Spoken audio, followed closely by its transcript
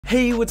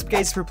Hey, what's up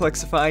guys,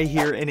 Perplexify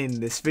here, and in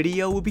this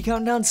video, we'll be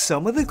counting down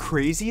some of the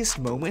craziest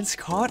moments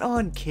caught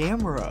on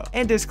camera.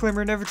 And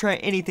disclaimer, never try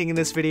anything in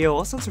this video,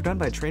 all stunts are done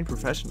by trained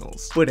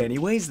professionals. But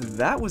anyways,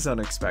 that was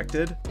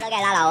unexpected. Look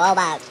at all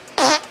the robots.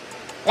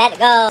 Let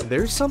go.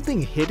 There's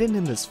something hidden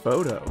in this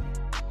photo.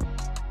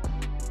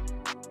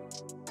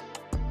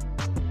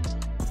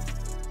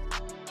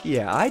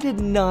 Yeah, I did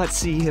not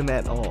see him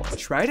at all.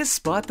 Try to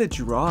spot the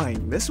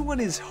drawing, this one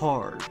is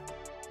hard.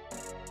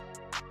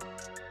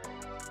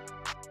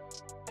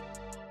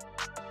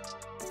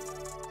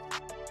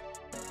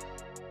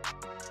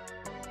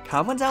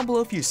 Comment down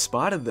below if you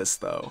spotted this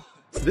though.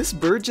 This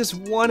bird just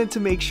wanted to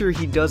make sure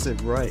he does it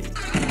right.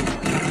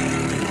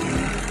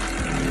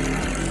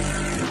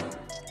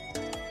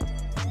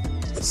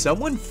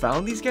 Someone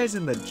found these guys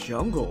in the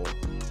jungle.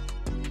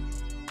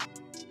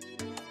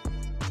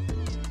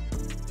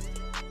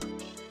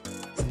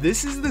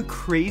 This is the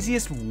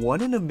craziest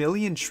 1 in a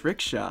million trick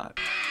shot.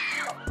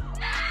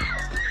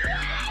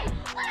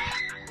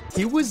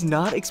 He was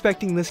not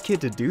expecting this kid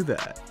to do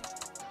that.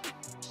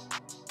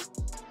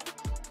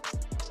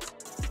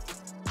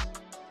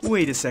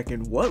 Wait a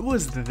second, what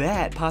was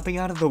that popping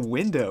out of the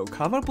window?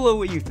 Comment below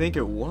what you think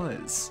it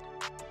was.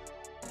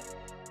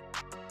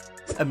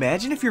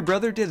 Imagine if your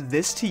brother did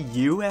this to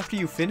you after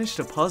you finished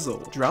a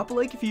puzzle. Drop a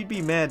like if you'd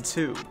be mad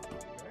too.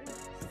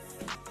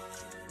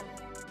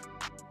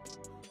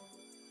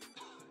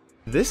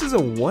 This is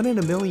a 1 in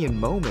a million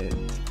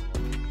moment.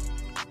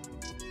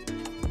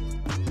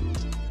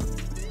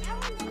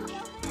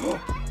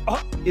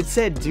 It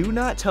said do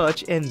not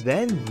touch and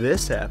then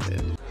this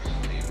happened.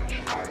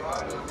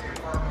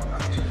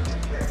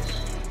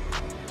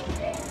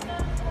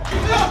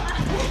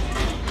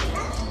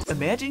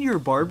 Imagine your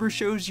barber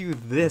shows you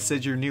this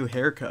as your new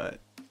haircut.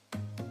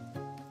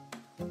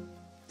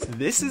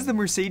 This is the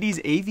Mercedes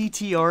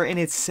AVTR and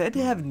it's said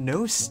to have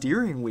no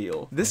steering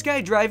wheel. This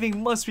guy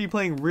driving must be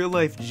playing real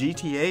life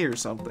GTA or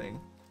something.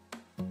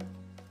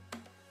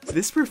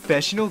 This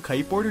professional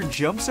kiteboarder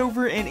jumps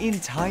over an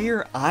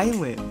entire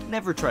island.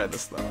 Never try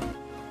this though.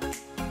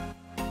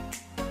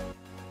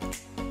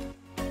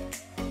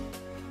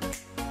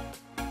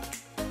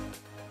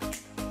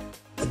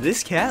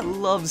 This cat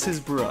loves his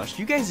brush.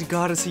 You guys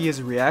gotta see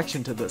his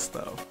reaction to this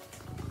though.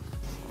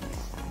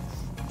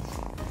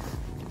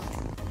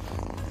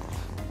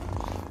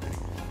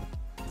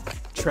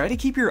 Try to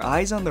keep your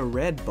eyes on the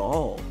red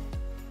ball.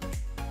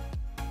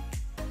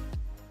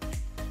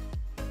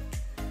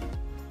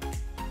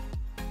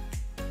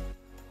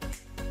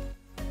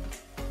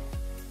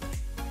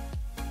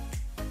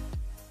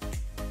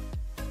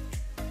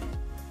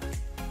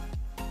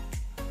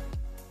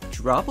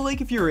 Drop a like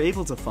if you were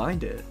able to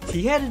find it.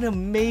 He had an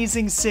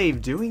amazing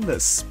save doing the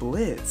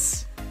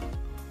splits.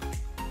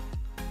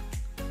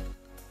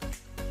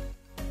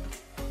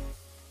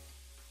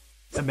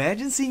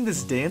 Imagine seeing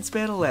this dance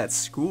battle at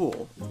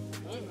school. Oh,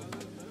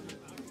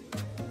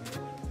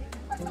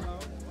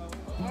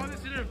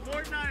 this shit in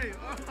Fortnite!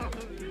 Oh.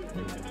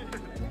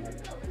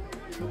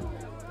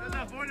 That's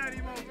not Fortnite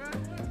emo, bro.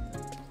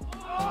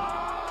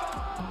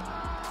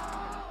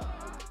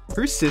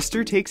 Her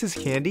sister takes his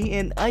candy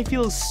and I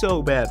feel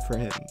so bad for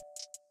him.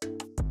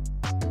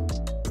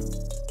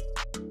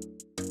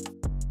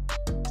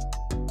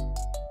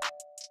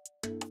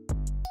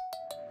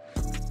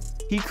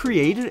 He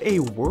created a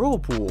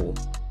whirlpool.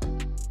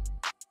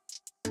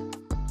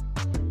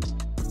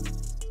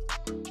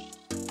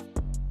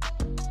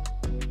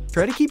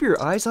 Try to keep your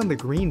eyes on the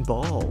green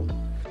ball.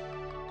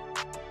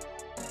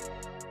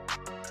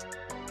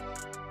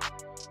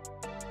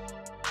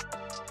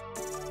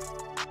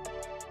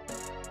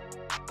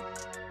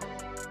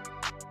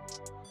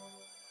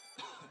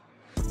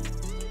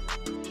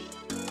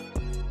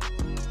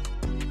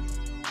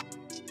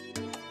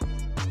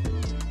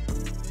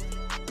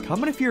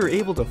 Comment if you're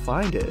able to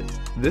find it.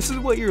 This is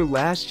what your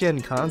last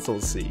gen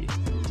consoles see.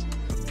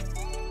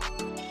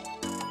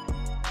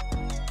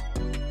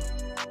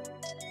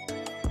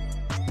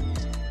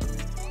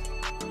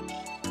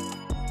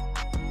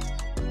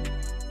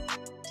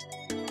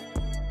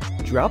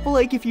 Drop a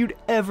like if you'd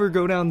ever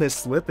go down this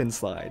slip and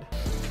slide.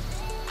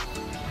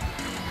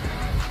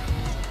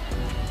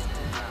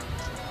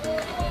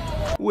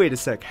 Wait a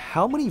sec,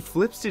 how many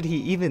flips did he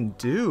even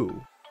do?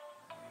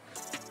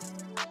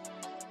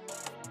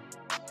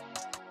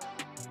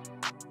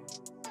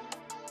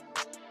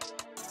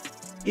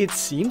 It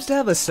seems to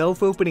have a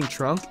self-opening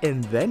trunk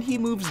and then he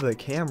moves the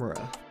camera.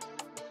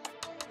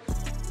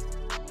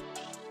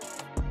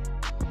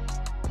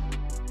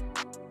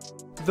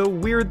 The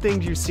weird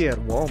things you see at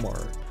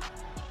Walmart.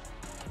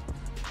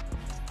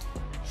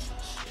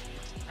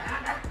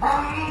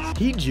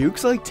 He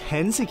jukes like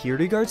 10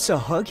 security guards to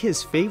hug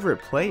his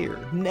favorite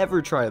player.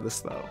 Never try this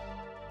though.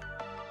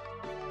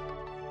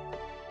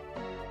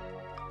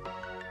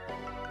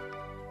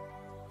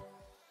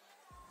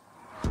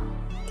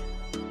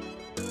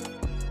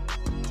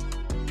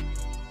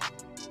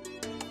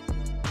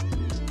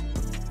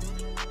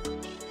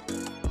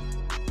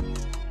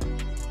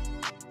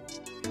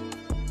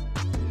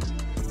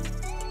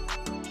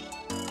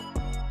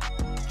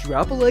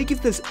 Drop a like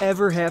if this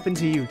ever happened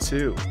to you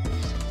too.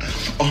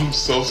 I'm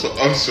so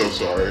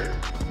sorry.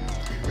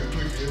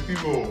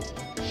 People,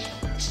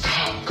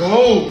 stop,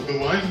 go, the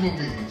line's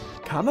moving.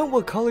 Comment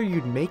what color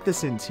you'd make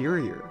this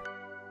interior.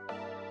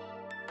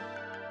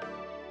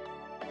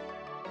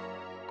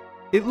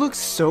 It looks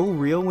so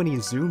real when he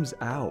zooms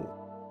out.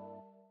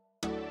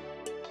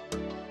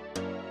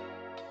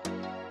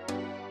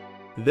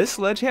 This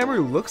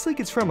sledgehammer looks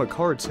like it's from a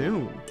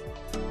cartoon.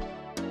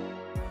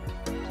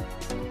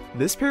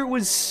 This parrot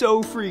was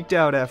so freaked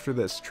out after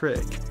this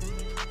trick.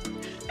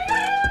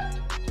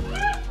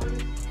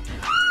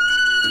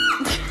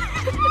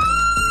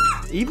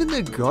 Even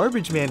the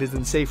garbage man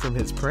isn't safe from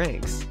his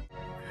pranks.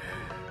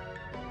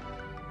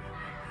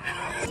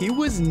 He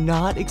was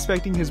not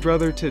expecting his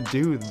brother to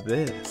do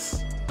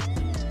this.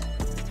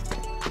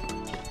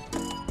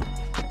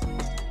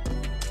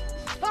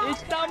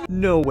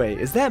 No way,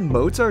 is that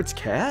Mozart's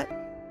cat?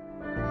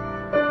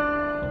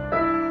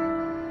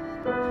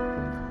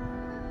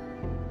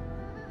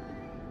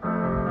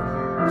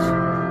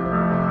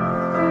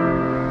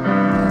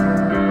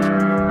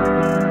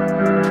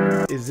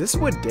 Is this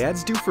what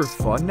dads do for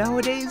fun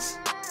nowadays?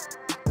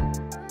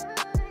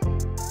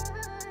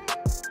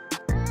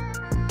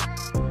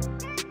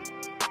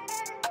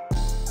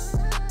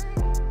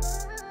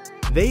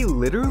 They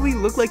literally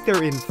look like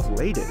they're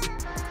inflated.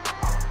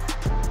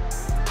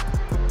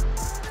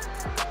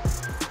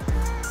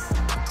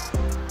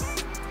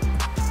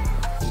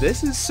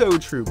 This is so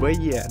true, but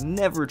yeah,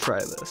 never try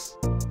this.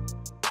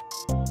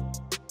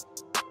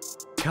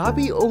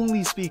 Copy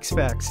only speaks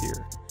facts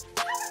here.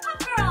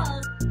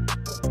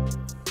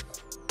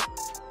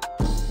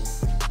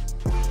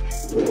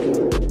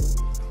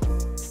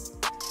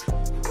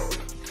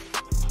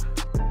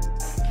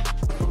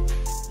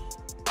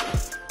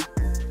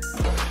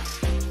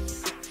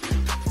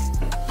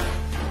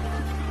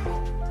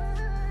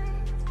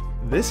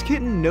 This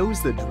kitten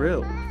knows the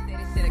drill.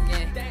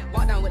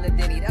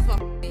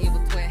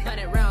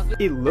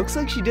 It looks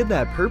like she did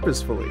that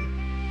purposefully.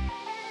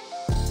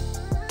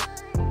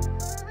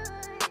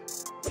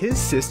 His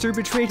sister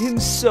betrayed him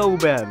so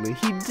badly,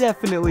 he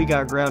definitely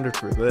got grounded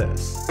for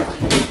this.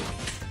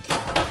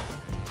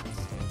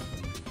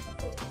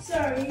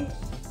 Sorry.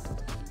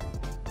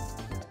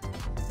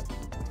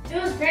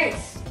 It was great.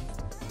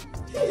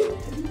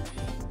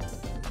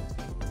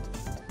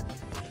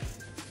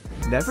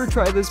 Never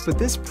try this, but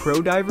this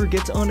pro diver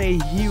gets on a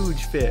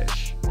huge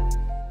fish.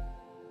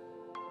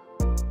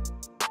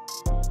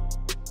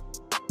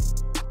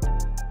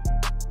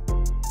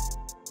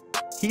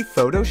 He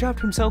photoshopped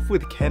himself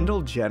with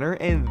Kendall Jenner,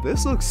 and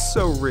this looks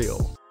so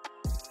real.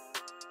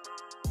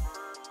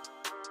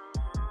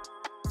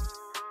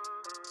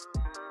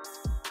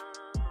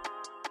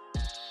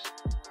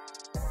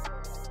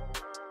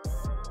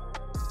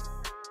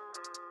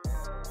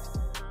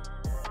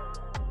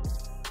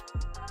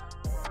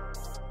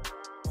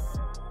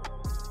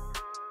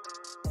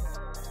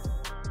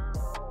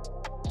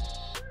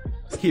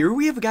 Here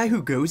we have a guy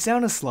who goes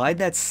down a slide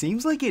that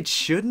seems like it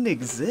shouldn't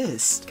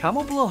exist.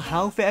 Comment below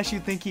how fast you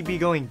think he'd be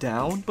going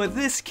down, but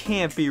this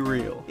can't be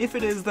real. If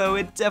it is though,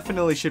 it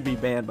definitely should be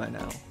banned by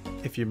now.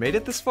 If you made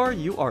it this far,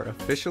 you are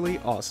officially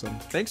awesome.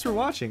 Thanks for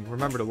watching.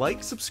 Remember to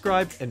like,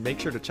 subscribe, and make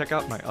sure to check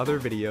out my other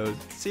videos.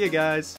 See ya guys!